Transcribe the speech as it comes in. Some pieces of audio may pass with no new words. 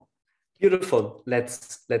Beautiful.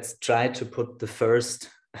 Let's try to put the first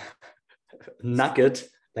nugget,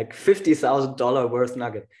 like $50,000 worth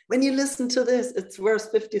nugget. When you listen to this, it's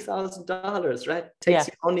worth $50,000, right? Takes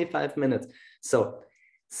you only 5 minutes. So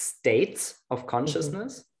states of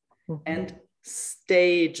consciousness and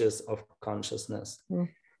stages of consciousness.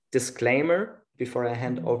 Disclaimer before I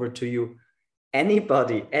hand over to you,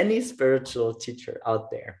 anybody, any spiritual teacher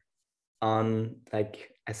out there on,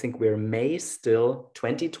 like, I think we're May still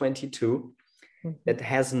 2022, that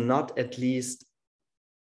has not at least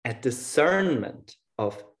a discernment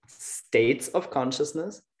of states of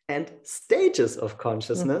consciousness and stages of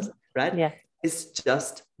consciousness, right? Yeah. Is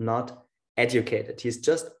just not educated. He's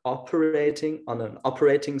just operating on an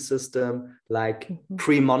operating system like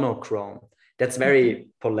pre-monochrome. That's very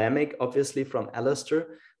polemic, obviously, from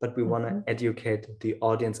Alistair, but we want to educate the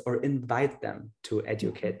audience or invite them to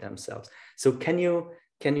educate themselves. So can you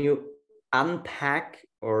unpack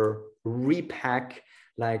or repack,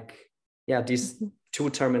 like, yeah, these two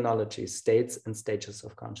terminologies, states and stages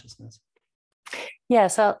of consciousness?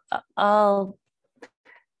 Yes,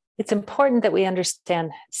 it's important that we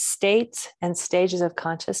understand states and stages of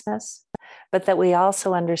consciousness, but that we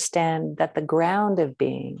also understand that the ground of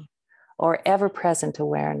being, or ever-present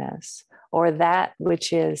awareness, or that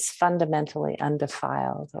which is fundamentally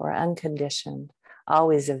undefiled or unconditioned,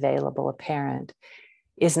 always available, apparent,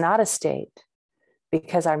 is not a state,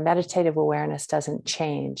 because our meditative awareness doesn't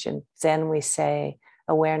change. And then we say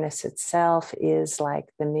awareness itself is like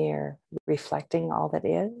the mirror, reflecting all that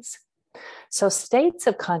is. So states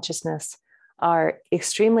of consciousness are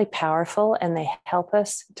extremely powerful, and they help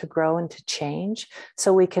us to grow and to change.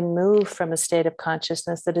 So we can move from a state of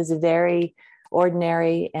consciousness that is very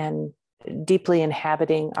ordinary and deeply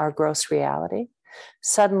inhabiting our gross reality.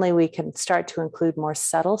 Suddenly we can start to include more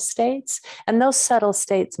subtle states. And those subtle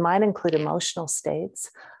states might include emotional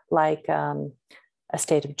states, like a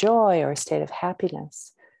state of joy or a state of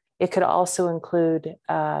happiness. It could also include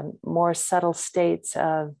more subtle states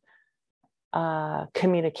of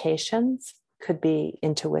communications. Could be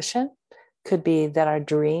intuition, could be that our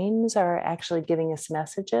dreams are actually giving us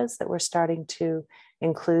messages that we're starting to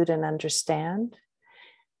include and understand.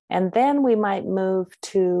 And then we might move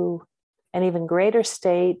to an even greater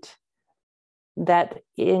state that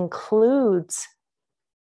includes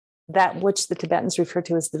that which the Tibetans refer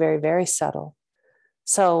to as the very, very subtle.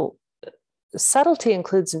 So subtlety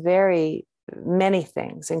includes very many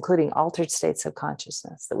things, including altered states of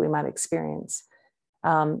consciousness that we might experience.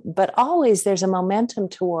 But always there's a momentum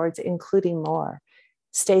towards including more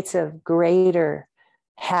states of greater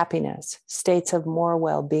happiness, states of more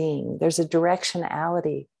well-being. There's a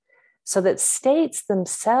directionality so that states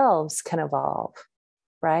themselves can evolve,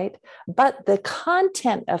 right? But the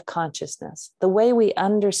content of consciousness, the way we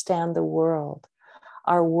understand the world,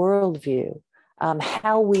 our worldview,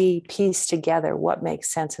 how we piece together what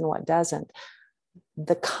makes sense and what doesn't,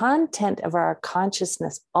 the content of our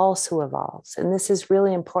consciousness also evolves. And this is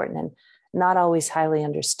really important and not always highly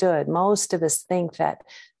understood. Most of us think that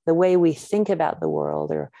the way we think about the world,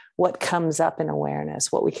 or what comes up in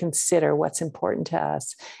awareness, what we consider, what's important to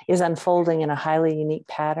us, is unfolding in a highly unique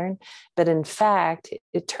pattern. But in fact,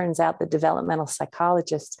 it turns out that developmental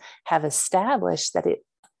psychologists have established that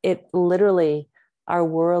it literally, our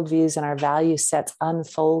worldviews and our value sets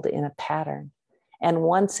unfold in a pattern. And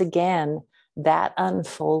once again, that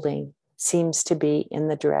unfolding seems to be in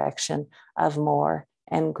the direction of more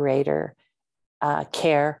and greater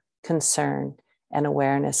care, concern, and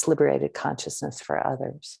awareness, liberated consciousness for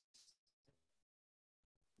others.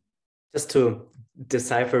 Just to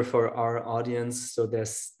decipher for our audience, so there's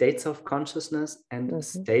states of consciousness and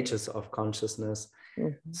stages of consciousness.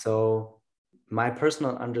 So my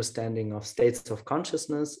personal understanding of states of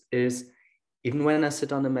consciousness is, even when I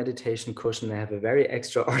sit on a meditation cushion, I have a very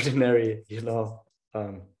extraordinary,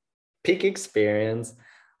 peak experience,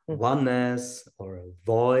 oneness or a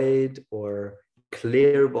void or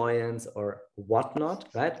clairvoyance or whatnot,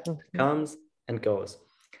 right? Comes and goes.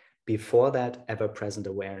 Before that, ever-present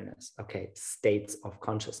awareness. Okay, states of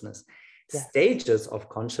consciousness. Yes. Stages of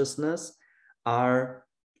consciousness are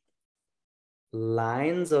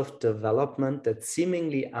lines of development that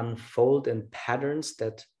seemingly unfold in patterns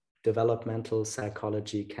that developmental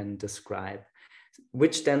psychology can describe,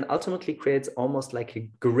 which then ultimately creates almost like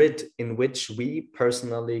a grid in which we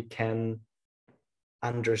personally can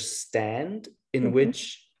understand, in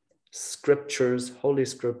which scriptures, holy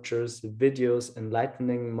scriptures, videos,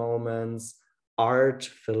 enlightening moments, art,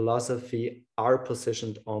 philosophy are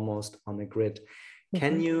positioned almost on a grid.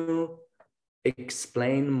 Can you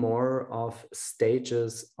explain more of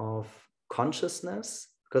stages of consciousness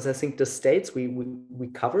Because I think the states we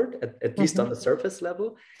covered at least on the surface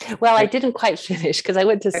level. Well, I didn't quite finish because I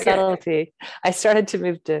went to subtlety. I started to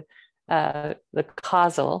move to the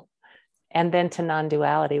causal and then to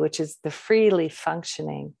non-duality, which is the freely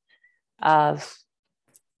functioning of,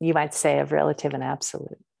 you might say, of relative and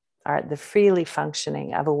absolute, or the freely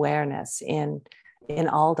functioning of awareness in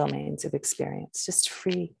all domains of experience, just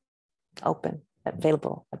free, open,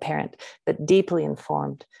 available, apparent, but deeply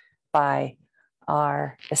informed by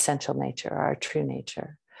our essential nature, our true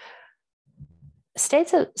nature.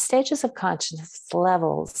 Stages of consciousness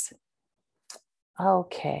levels.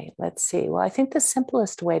 Okay, let's see. Well, I think the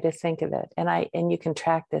simplest way to think of it, and you can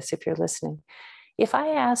track this if you're listening. If I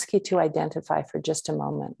ask you to identify for just a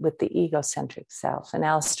moment with the egocentric self, and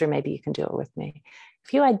Alistair, maybe you can do it with me.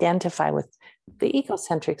 If you identify with the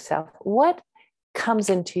egocentric self, what comes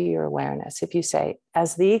into your awareness? If you say,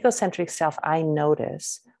 as the egocentric self, I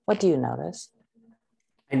notice, what do you notice?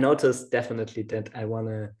 I notice definitely that I want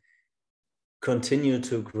to continue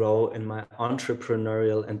to grow in my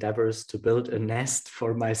entrepreneurial endeavors to build a nest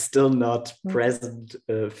for my still not present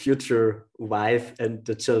future wife and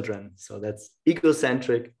the children. So that's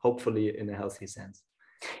egocentric, hopefully in a healthy sense.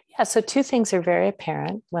 Yeah, so two things are very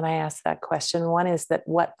apparent when I ask that question. One is that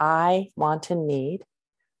what I want and need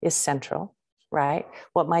is central, right?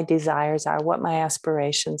 What my desires are, what my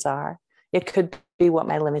aspirations are. It could be what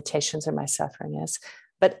my limitations or my suffering is.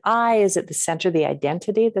 But I is at the center, the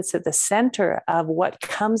identity that's at the center of what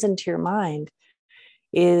comes into your mind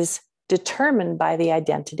is determined by the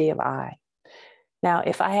identity of I. Now,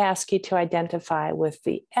 if I ask you to identify with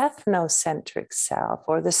the ethnocentric self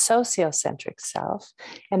or the sociocentric self,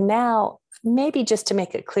 and now maybe just to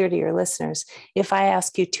make it clear to your listeners, if I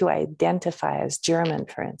ask you to identify as German,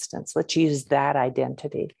 for instance, let's use that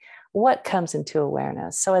identity, what comes into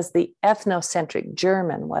awareness? So as the ethnocentric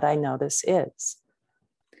German, what I notice is?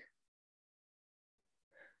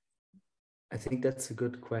 I think that's a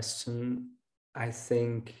good question. I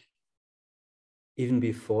think even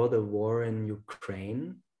before the war in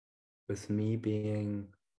Ukraine, with me being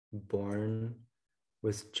born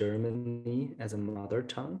with Germany as a mother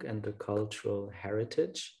tongue and the cultural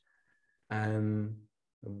heritage, I'm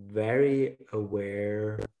very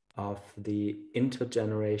aware of the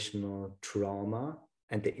intergenerational trauma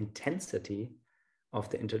and the intensity of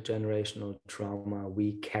the intergenerational trauma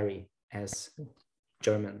we carry as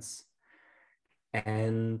Germans.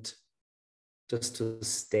 And just to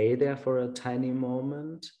stay there for a tiny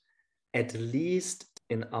moment, at least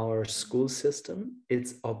in our school system,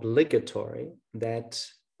 it's obligatory that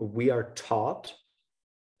we are taught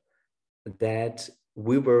that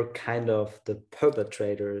we were kind of the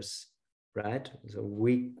perpetrators, right? So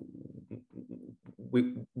we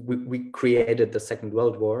created the Second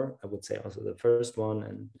World War, I would say also the first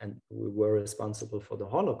one, and we were responsible for the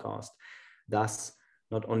Holocaust. Thus,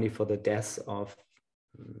 not only for the deaths of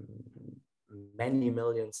many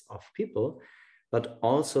millions of people, but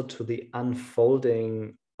also to the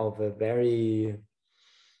unfolding of a very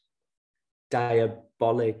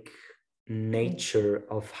diabolic nature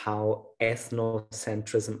of how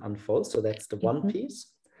ethnocentrism unfolds. So that's the one piece.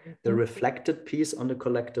 The reflected piece on the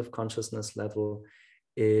collective consciousness level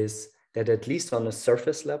is that, at least on a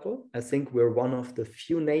surface level, I think we're one of the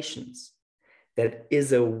few nations that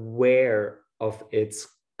is aware of its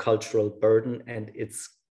cultural burden and its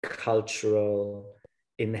cultural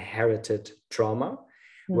inherited trauma.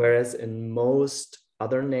 Whereas in most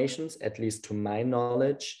other nations, at least to my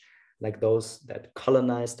knowledge, like those that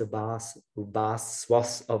colonized the vast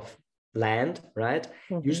swaths of land, right?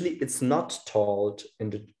 Usually it's not taught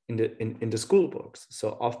in the school books.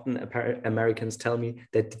 So often Americans tell me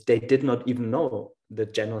that they did not even know the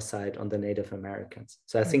genocide on the Native Americans.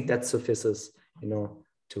 So I think that suffices,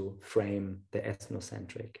 to frame the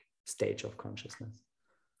ethnocentric stage of consciousness.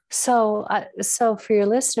 So for your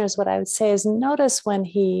listeners, what I would say is, notice when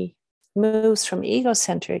he moves from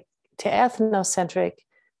egocentric to ethnocentric,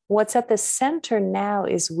 what's at the center now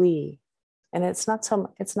is we, and it's not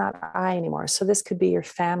I anymore. So this could be your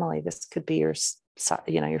family, this could be your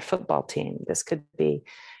football team, this could be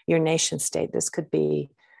your nation state, this could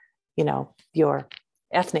be, your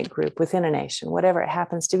ethnic group within a nation, whatever it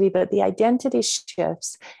happens to be. But the identity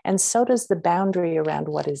shifts, and so does the boundary around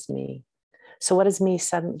what is me. So what is me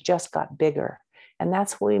suddenly just got bigger. And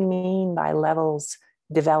that's what we mean by levels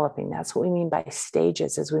developing. That's what we mean by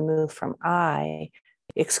stages as we move from I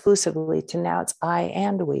exclusively to now it's I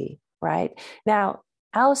and we, right? Now,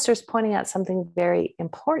 Alistair's pointing out something very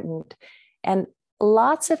important. And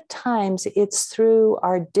lots of times it's through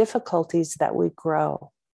our difficulties that we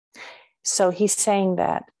grow. So he's saying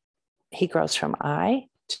that he grows from I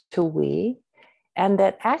to we. And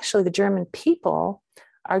that actually the German people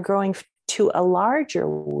are growing to a larger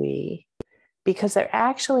we because they're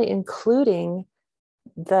actually including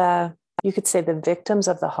you could say the victims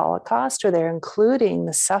of the Holocaust, or they're including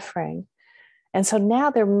the suffering. And so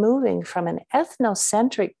now they're moving from an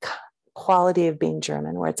ethnocentric quality of being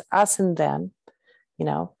German, where it's us and them,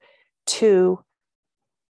 to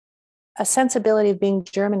a sensibility of being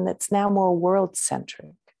German that's now more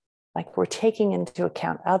world-centric. Like we're taking into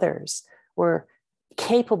account others. We're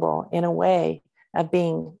capable in a way of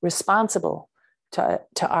being responsible to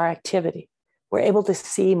our activity. We're able to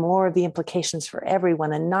see more of the implications for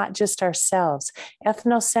everyone and not just ourselves.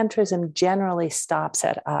 Ethnocentrism generally stops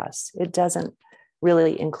at us. It doesn't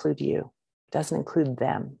really include you. It doesn't include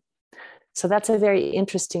them. So that's a very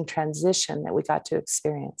interesting transition that we got to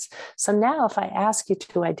experience. So now if I ask you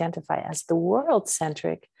to identify as the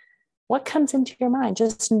world-centric, what comes into your mind?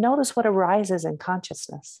 Just notice what arises in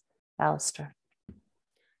consciousness, Alistair.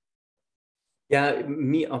 Yeah,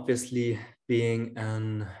 me obviously being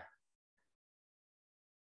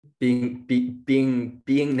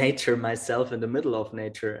nature myself, in the middle of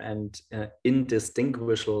nature, and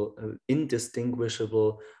indistinguishable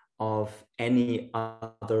of any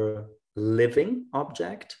other living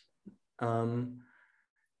object,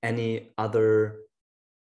 any other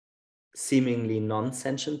seemingly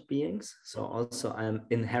non-sentient beings. So also I'm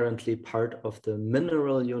inherently part of the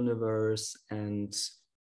mineral universe and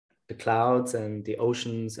the clouds and the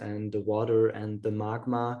oceans and the water and the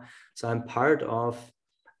magma. So I'm part of,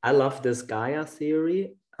 I love this Gaia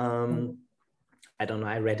theory. I don't know,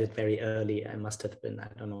 I read it very early. I must have been,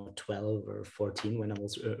 12 or 14 when I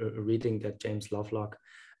was reading that James Lovelock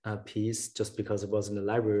piece, just because it was in the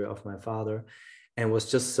library of my father. And it was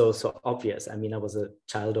just so obvious. I mean, I was a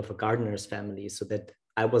child of a gardener's family, so that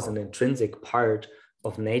I was an intrinsic part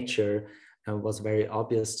of nature was very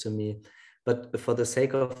obvious to me. But for the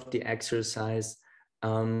sake of the exercise,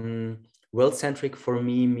 world-centric for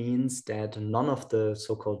me means that none of the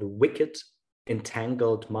so-called wicked,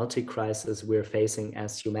 entangled multi-crises we're facing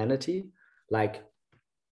as humanity, like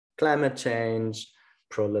climate change,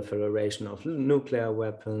 proliferation of nuclear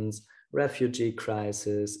weapons, refugee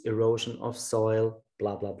crisis, erosion of soil,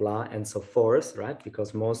 blah, blah, blah, and so forth, right?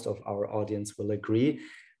 Because most of our audience will agree.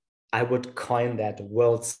 I would coin that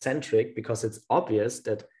world-centric because it's obvious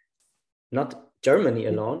that not Germany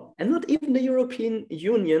alone, and not even the European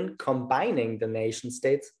Union combining the nation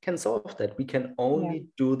states can solve that. We can only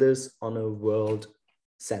do this on a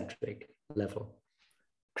world-centric level.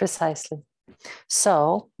 Precisely.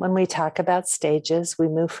 So when we talk about stages, we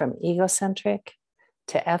move from egocentric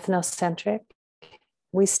to ethnocentric.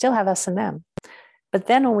 We still have us and them. But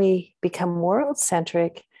then when we become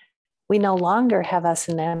world-centric, we no longer have us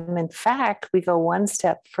and them. In fact, we go one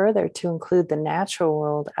step further to include the natural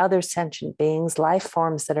world, other sentient beings, life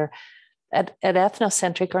forms that are at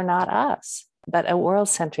ethnocentric are not us, but at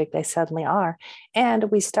world-centric they suddenly are.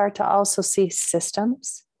 And we start to also see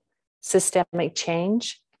systems. Systemic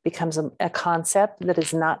change becomes a concept that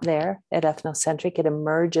is not there at ethnocentric. It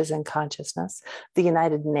emerges in consciousness. The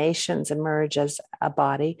United Nations emerge as a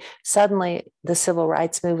body. Suddenly, the civil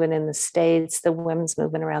rights movement in the States, the women's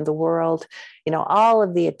movement around the world, all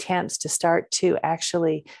of the attempts to start to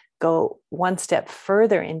actually go one step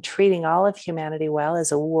further in treating all of humanity well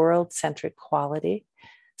as a world-centric quality.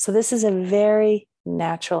 So this is a very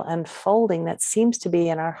natural unfolding that seems to be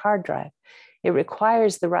in our hard drive. It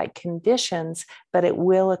requires the right conditions, but it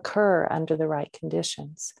will occur under the right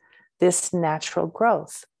conditions. This natural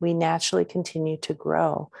growth, we naturally continue to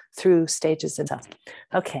grow through stages of self.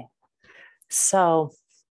 Okay, so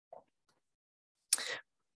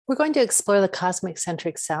we're going to explore the cosmic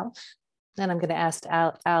centric self. And I'm going to ask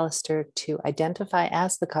Alistair to identify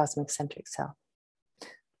as the cosmic centric self.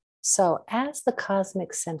 So as the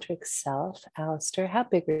cosmic centric self, Alistair, how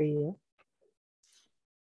big are you?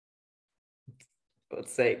 I would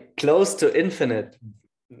say close to infinite,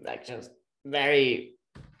 like just very,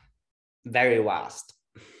 very vast.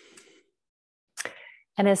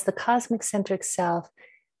 And as the cosmic centric self,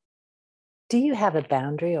 do you have a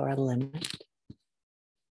boundary or a limit?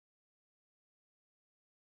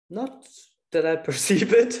 Not that I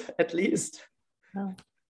perceive it, at least. No.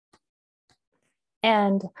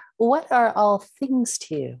 And what are all things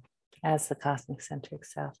to you as the cosmic centric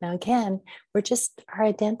self? Now, again, our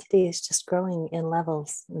identity is just growing in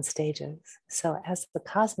levels and stages. So as the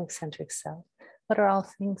cosmic centric self, what are all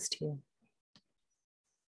things to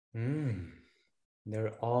you?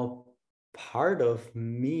 They're all part of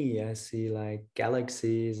me. I see like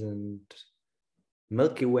galaxies and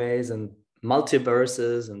Milky Ways and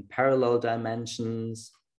multiverses and parallel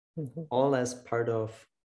dimensions, all as part of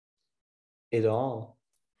it all.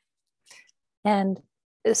 And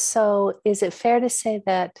so is it fair to say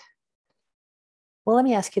that, well, let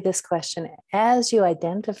me ask you this question. As you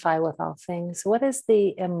identify with all things, what is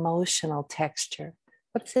the emotional texture?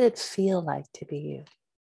 What does it feel like to be you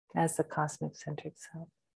as the cosmic centric self?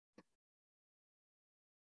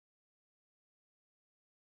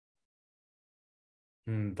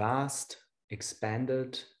 Vast,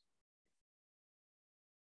 expanded,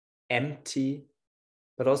 empty,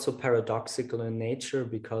 but also paradoxical in nature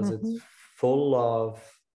because it's full of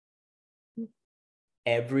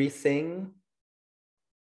everything,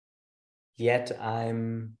 yet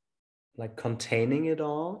I'm like containing it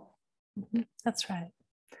all. That's right.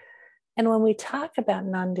 And when we talk about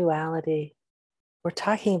non-duality, we're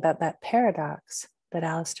talking about that paradox that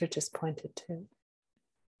Alistair just pointed to.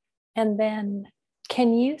 And then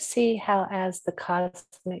can you see how, as the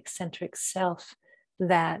cosmic centric self,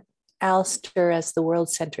 that Alistair, as the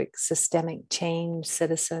world-centric systemic change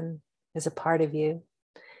citizen, is a part of you?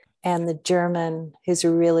 And the German who's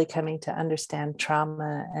really coming to understand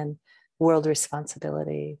trauma and world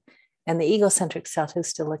responsibility, and the egocentric self who's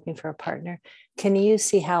still looking for a partner. Can you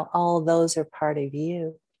see how all those are part of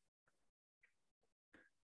you?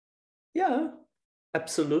 Yeah,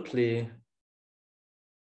 absolutely.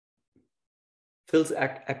 Feels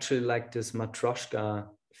actually like this Matryoshka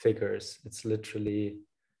figures. It's literally,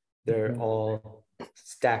 they're all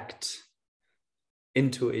stacked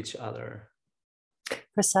into each other.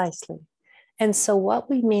 Precisely. And so what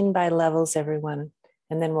we mean by levels, everyone,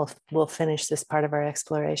 and then we'll finish this part of our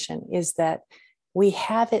exploration, is that we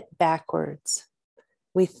have it backwards.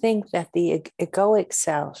 We think that the egoic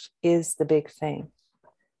self is the big thing,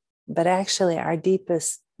 but actually our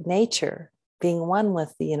deepest nature, being one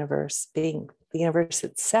with the universe, being the universe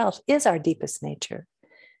itself, is our deepest nature.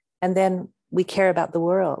 And then we care about the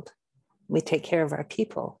world. We take care of our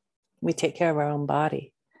people. We take care of our own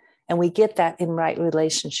body. And we get that in right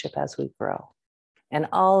relationship as we grow. And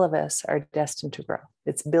all of us are destined to grow.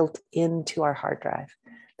 It's built into our hard drive.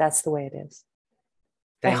 That's the way it is.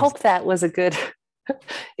 Thanks. I hope that was a good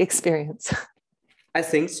experience. I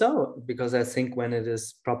think so, because I think when it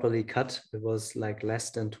is properly cut, it was like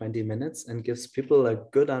less than 20 minutes and gives people a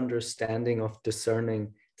good understanding of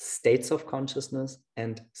discerning states of consciousness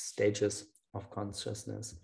and stages of consciousness.